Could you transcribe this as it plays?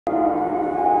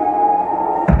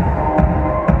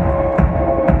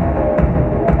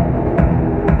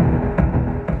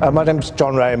My name's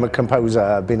John Rea, I'm a composer.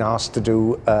 I've been asked to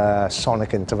do a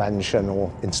sonic intervention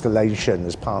or installation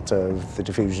as part of the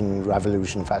Diffusion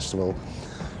Revolution Festival.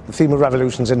 The theme of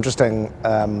Revolution is interesting,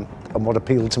 and what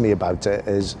appealed to me about it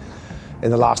is in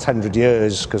the last 100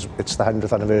 years, because it's the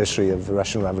 100th anniversary of the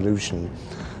Russian Revolution,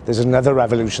 there's another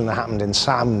revolution that happened in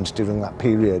sound during that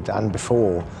period and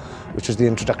before, which was the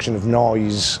introduction of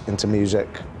noise into music.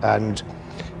 And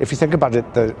if you think about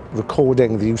it, the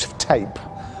recording, the use of tape,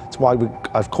 it's why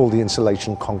I've called the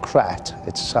installation Concrète.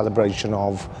 It's a celebration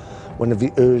of one of the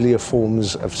earlier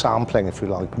forms of sampling, if you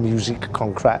like, musique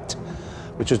concrète,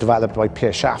 which was developed by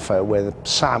Pierre Schaeffer, where the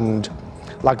sound,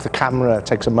 like the camera,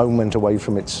 takes a moment away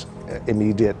from its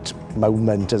immediate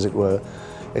moment, as it were.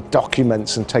 It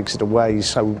documents and takes it away,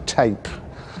 so tape,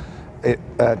 it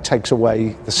takes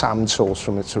away the sound source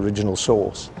from its original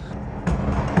source.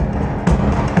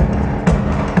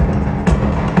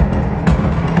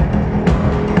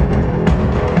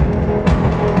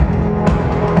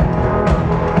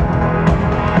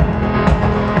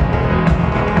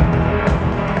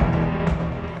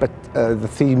 The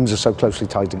themes are so closely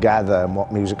tied together, and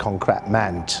what musique concrète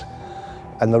meant,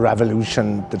 and the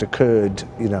revolution that occurred,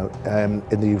 in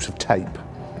the use of tape,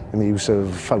 in the use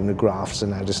of phonographs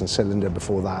and Edison cylinder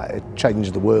before that. It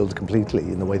changed the world completely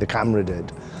in the way the camera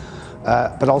did.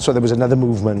 But also there was another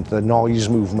movement, the noise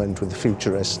movement with the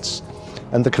Futurists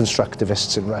and the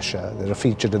Constructivists in Russia that are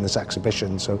featured in this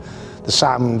exhibition. So the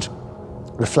sound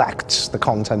reflects the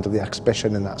content of the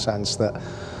exhibition in that sense, that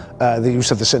the use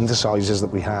of the synthesizers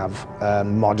that we have,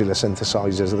 modular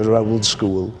synthesizers that are old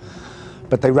school,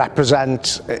 but they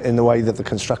represent, in the way that the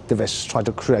Constructivists try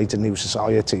to create a new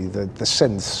society, the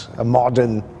synths, a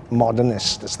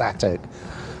modernist aesthetic.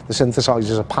 The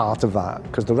synthesizers are part of that,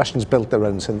 because the Russians built their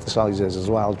own synthesizers as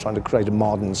well, trying to create a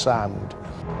modern sound.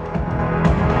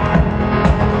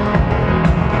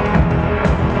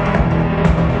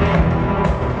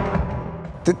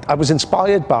 I was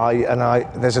inspired by, and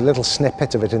there's a little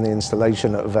snippet of it in the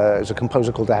installation, of there's a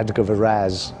composer called Edgar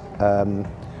Varese,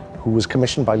 who was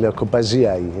commissioned by Le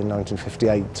Corbusier in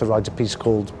 1958 to write a piece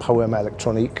called Poème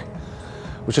électronique,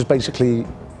 which is basically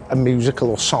a musical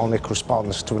or sonic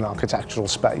response to an architectural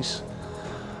space.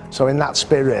 So in that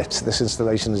spirit, this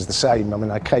installation is the same. I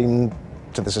mean, I came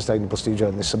to the Sustainable Studio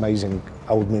in this amazing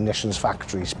old munitions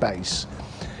factory space.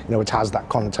 It has that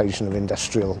connotation of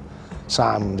industrial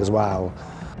sound as well.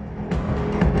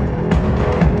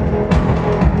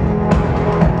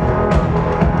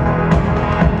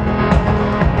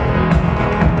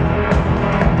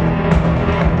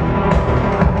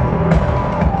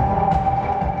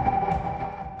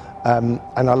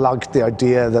 And I like the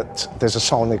idea that there's a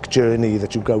sonic journey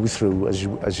that you go through as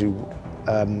you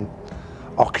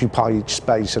occupy each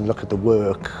space and look at the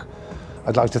work.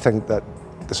 I'd like to think that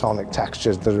the sonic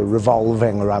textures that are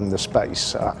revolving around the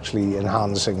space are actually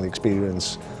enhancing the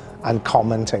experience and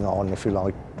commenting on, if you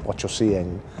like, what you're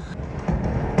seeing.